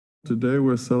Today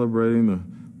we're celebrating the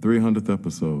 300th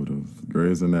episode of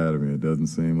Grey's Anatomy. It doesn't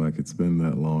seem like it's been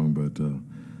that long, but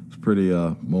it's a pretty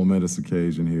momentous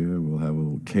occasion here. We'll have a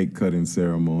little cake-cutting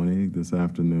ceremony this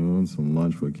afternoon, some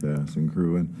lunch for cast and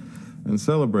crew, and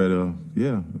celebrate a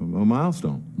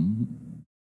milestone.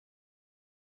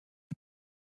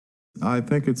 I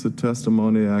think it's a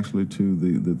testimony actually to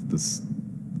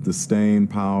the staying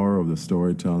power of the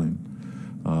storytelling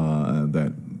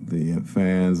that the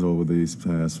fans over these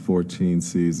past 14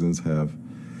 seasons have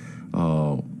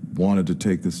wanted to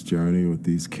take this journey with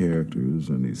these characters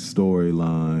and these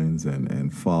storylines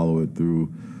and follow it through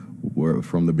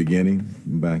from the beginning,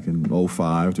 back in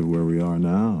 '05 to where we are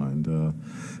now, and to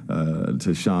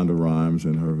Shonda Rhimes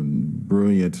and her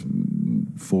brilliant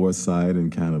foresight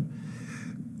and kind of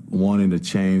wanting to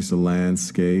change the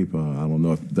landscape. I don't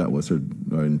know if that was her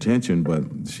intention, but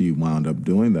she wound up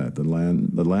doing that. The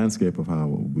landscape of how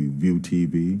we view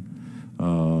TV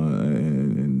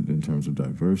in terms of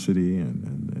diversity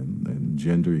and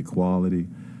gender equality.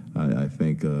 I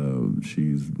think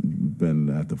she's been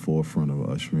at the forefront of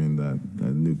ushering that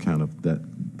new kind of that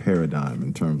paradigm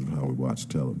in terms of how we watch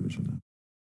television.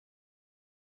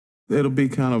 It'll be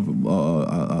kind of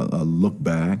a look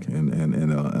back and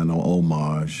an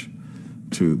homage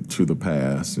to the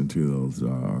past and to those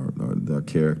our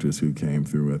characters who came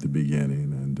through at the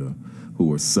beginning and who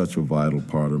were such a vital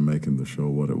part of making the show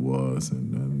what it was.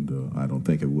 And I don't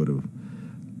think it would have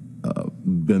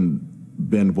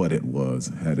been what it was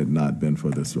had it not been for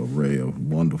this array of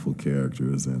wonderful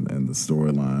characters and the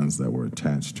storylines that were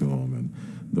attached to them and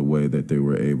the way that they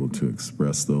were able to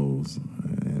express those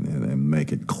and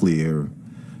make it clear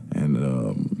and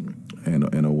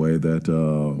in a way that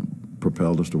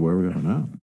propelled us to where we are now.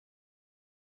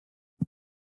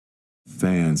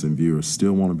 Fans and viewers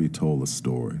still want to be told a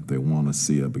story. They want to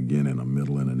see a beginning, a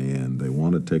middle, and an end. They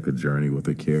want to take a journey with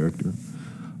a character.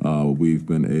 We've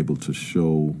been able to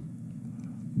show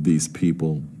these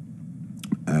people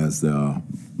as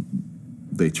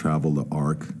they travel the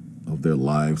arc of their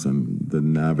lives and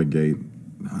then navigate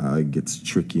how it gets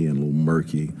tricky and a little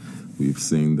murky. We've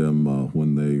seen them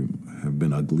when they have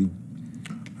been ugly,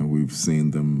 and we've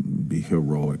seen them be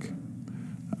heroic.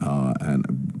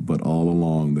 But all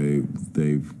along,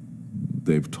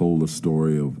 they've told a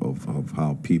story of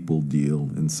how people deal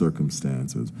in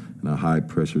circumstances in a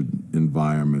high-pressure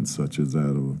environment such as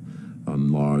that of a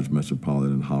large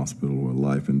metropolitan hospital where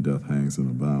life and death hangs in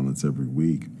the balance every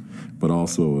week. But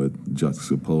also it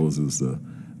juxtaposes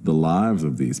the lives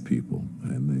of these people,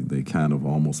 and they kind of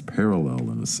almost parallel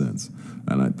in a sense.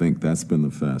 And I think that's been the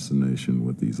fascination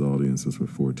with these audiences for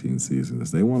 14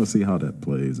 seasons. They want to see how that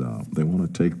plays out. They want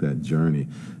to take that journey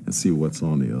and see what's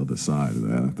on the other side of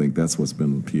that. I think that's what's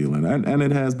been appealing. And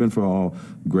it has been for all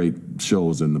great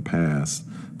shows in the past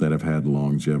that have had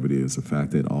longevity, is the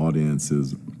fact that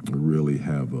audiences really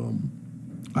have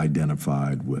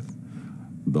identified with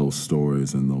those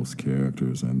stories and those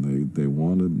characters, and they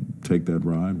want to take that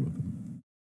ride with them.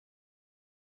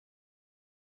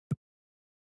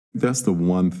 That's the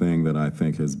one thing that I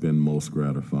think has been most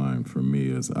gratifying for me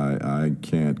is I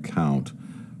can't count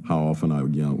how often I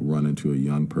run into a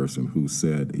young person who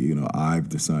said, you know, I've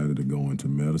decided to go into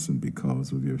medicine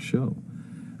because of your show,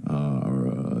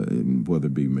 whether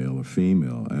it be male or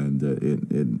female, and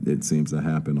it seems to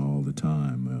happen all the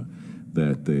time,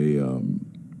 that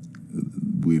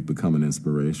we've become an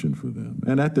inspiration for them.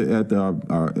 And at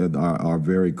our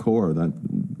very core, that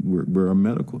we're a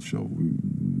medical show.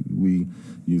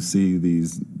 You see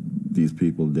these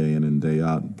people day in and day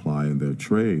out applying their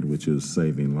trade, which is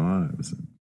saving lives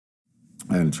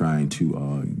and trying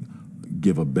to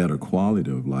give a better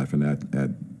quality of life.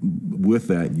 And with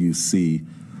that, you see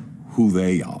who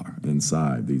they are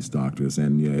inside, these doctors.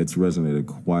 And yeah, it's resonated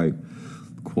quite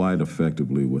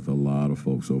effectively with a lot of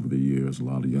folks over the years, a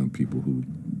lot of young people who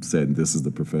said, this is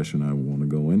the profession I want to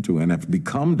go into, and have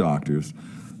become doctors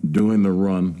during the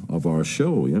run of our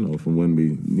show, you know, from when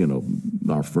we, you know,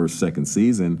 our first, second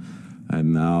season,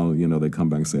 and now, you know, they come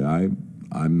back and say,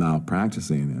 I'm now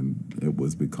practicing, and it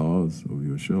was because of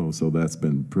your show. So that's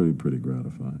been pretty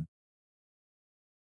gratifying.